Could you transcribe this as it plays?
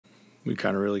we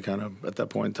kind of at that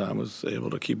point in time was able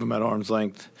to keep them at arm's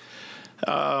length.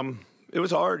 It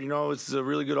was hard, It's a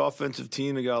really good offensive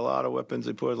team. They got a lot of weapons.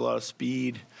 They put a lot of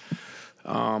speed.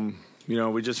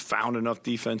 We just found enough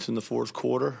defense in the fourth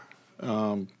quarter. It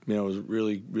was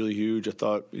really, really huge. I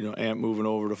thought, Ant moving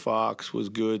over to Fox was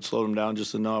good, slowed him down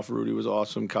just enough. Rudy was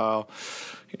awesome. Kyle,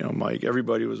 Mike,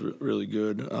 everybody was really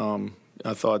good.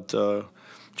 I thought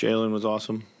Jalen was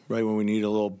awesome. Right when we needed a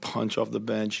little punch off the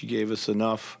bench, he gave us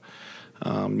enough.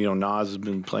 Nas has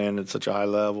been playing at such a high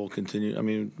level.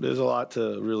 There's a lot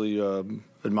to really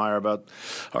admire about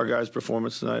our guys'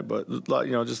 performance tonight, but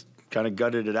just kind of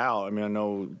gutted it out. I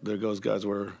know those guys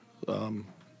were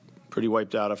pretty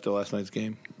wiped out after last night's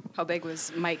game. How big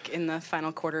was Mike in the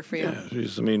final quarter for you?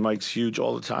 Yeah, Mike's huge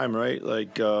all the time, right?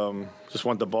 Just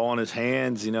want the ball in his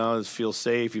hands, feel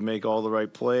safe. You make all the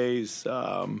right plays.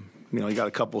 He got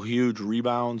a couple huge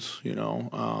rebounds,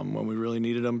 when we really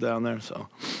needed him down there. So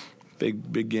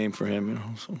big game for him,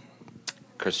 So.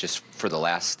 Chris, just for the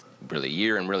last really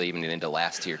year and really even into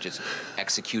last year, just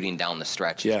executing down the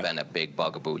stretch has been a big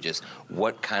bugaboo. Just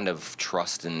what kind of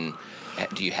trust do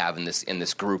you have in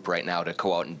this group right now to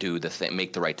go out and do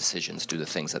make the right decisions, do the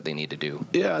things that they need to do?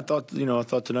 Yeah, I thought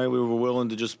tonight we were willing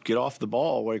to just get off the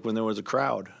ball when there was a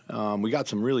crowd. We got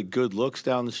some really good looks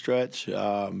down the stretch. We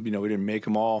didn't make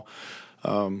them all.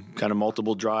 Kind of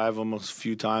multiple drive almost a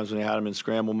few times when they had him in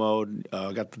scramble mode.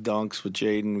 Got the dunks with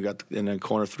Jaden. We got in the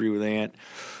corner three with Ant.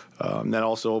 That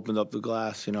also opened up the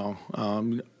glass.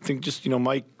 I think just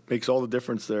Mike makes all the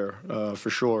difference there for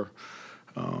sure.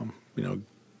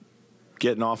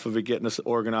 Getting off of it, getting us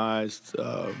organized.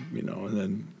 And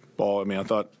then ball. I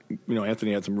thought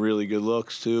Anthony had some really good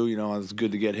looks too. It was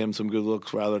good to get him some good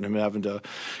looks rather than him having to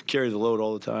carry the load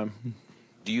all the time.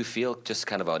 Do you feel just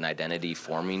kind of an identity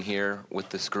forming here with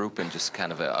this group and just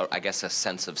kind of a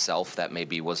sense of self that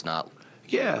maybe was not?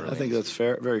 Yeah, I think that's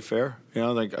fair, very fair.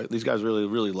 These guys really,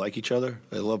 really like each other.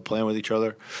 They love playing with each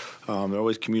other. They're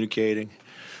always communicating.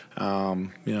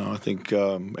 I think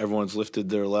everyone's lifted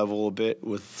their level a bit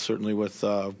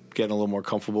getting a little more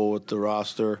comfortable with the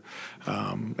roster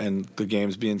and the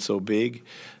games being so big.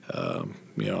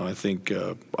 I think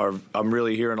I'm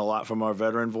really hearing a lot from our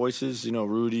veteran voices.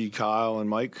 Rudy, Kyle, and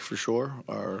Mike for sure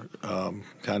are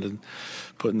kind of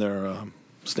putting their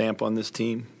stamp on this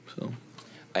team. So.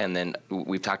 And then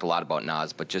we've talked a lot about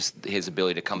Nas, but just his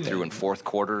ability to come through in fourth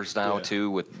quarters now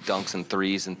too, with dunks and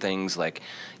threes and things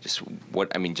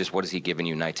what is he giving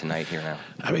you night to night here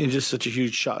now? Just such a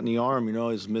huge shot in the arm.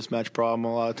 His mismatch problem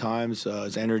a lot of times,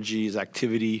 his energy, his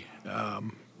activity.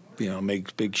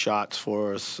 Makes big shots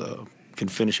for us. Can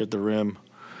finish at the rim.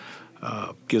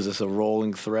 Gives us a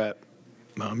rolling threat.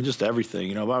 Just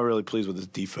everything. I'm really pleased with his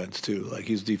defense too.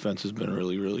 His defense has been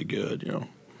really, really good.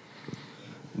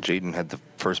 Jaden had the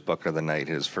first bucket of the night.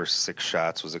 His first 6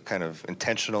 shots. Was it kind of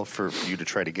intentional for you to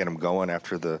try to get him going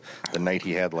after the night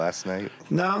he had last night?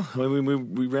 No.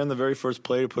 We ran the very first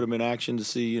play to put him in action to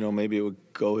see, maybe it would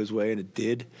go his way, and it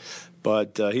did.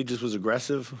 But he just was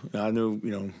aggressive. I knew,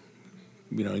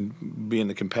 being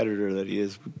the competitor that he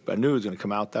is, I knew he was going to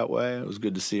come out that way. It was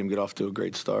good to see him get off to a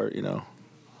great start,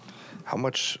 How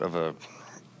much of a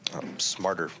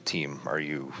smarter team are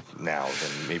you now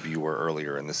than maybe you were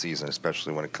earlier in the season,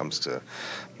 especially when it comes to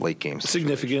late game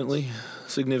situations?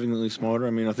 Significantly smarter.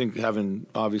 I think having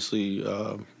obviously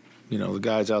the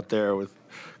guys out there with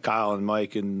Kyle and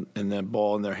Mike and that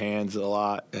ball in their hands a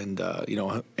lot, and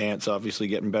Ant's obviously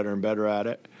getting better and better at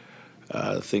it.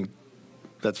 I think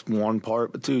that's one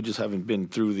part, but two, just having been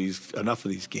through enough of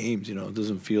these games, it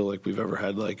doesn't feel like we've ever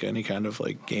had any kind of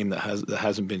game that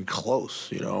hasn't been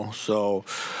close, So,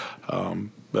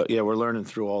 but yeah, we're learning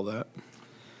through all that.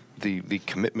 The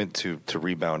commitment to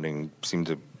rebounding seemed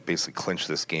to basically clinch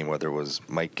this game, whether it was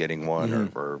Mike getting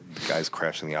one or guys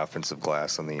crashing the offensive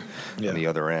glass on the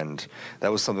other end.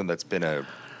 That was something that's been an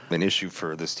issue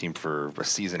for this team for a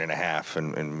season and a half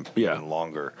and even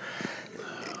longer.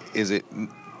 Is it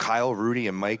Kyle, Rudy,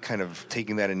 and Mike kind of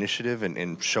taking that initiative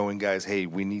and showing guys, hey,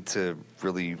 we need to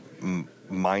really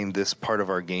mind this part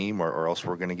of our game or else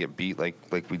we're going to get beat like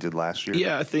we did last year?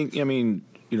 Yeah, I think,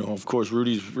 of course,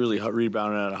 Rudy's really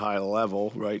rebounding at a high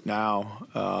level right now.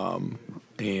 But,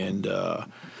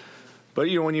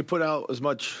 when you put out as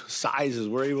much size as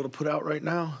we're able to put out right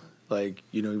now,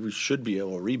 we should be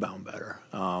able to rebound better.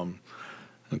 And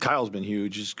Kyle's been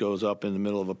huge, just goes up in the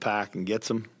middle of a pack and gets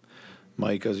them.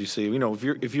 Mike, as you see,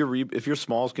 if your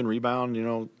smalls can rebound,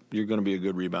 you're going to be a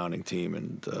good rebounding team.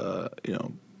 And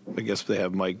I guess they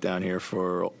have Mike down here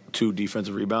for 2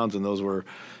 defensive rebounds, and those were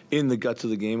in the guts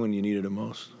of the game when you needed them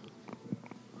most.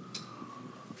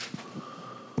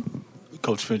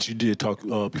 Coach Finch, you did talk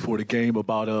before the game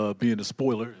about being a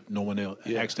spoiler. No one else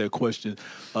asked that question.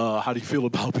 How do you feel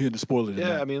about being the spoiler tonight?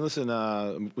 Yeah, I mean, listen,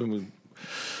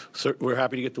 we're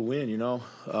happy to get the win, you know.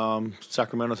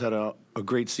 Sacramento's had a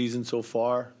great season so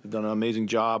far. They've done an amazing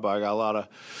job. I got a lot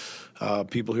of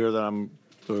people here that I'm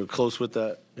close with,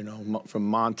 that, you know, from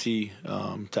Monty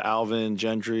to Alvin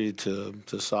Gentry to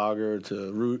Sagar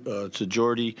to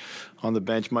Jordy on the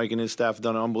bench. Mike and his staff have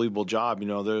done an unbelievable job. You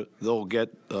know, they'll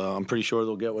get. I'm pretty sure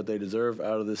they'll get what they deserve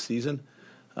out of this season.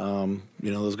 You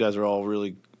know, those guys are all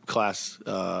really class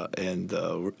and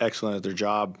excellent at their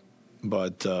job.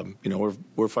 But you know,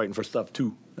 we're fighting for stuff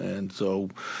too, and so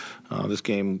this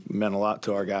game meant a lot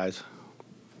to our guys.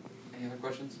 Any other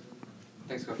questions?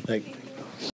 Thanks, Coach. Thank you.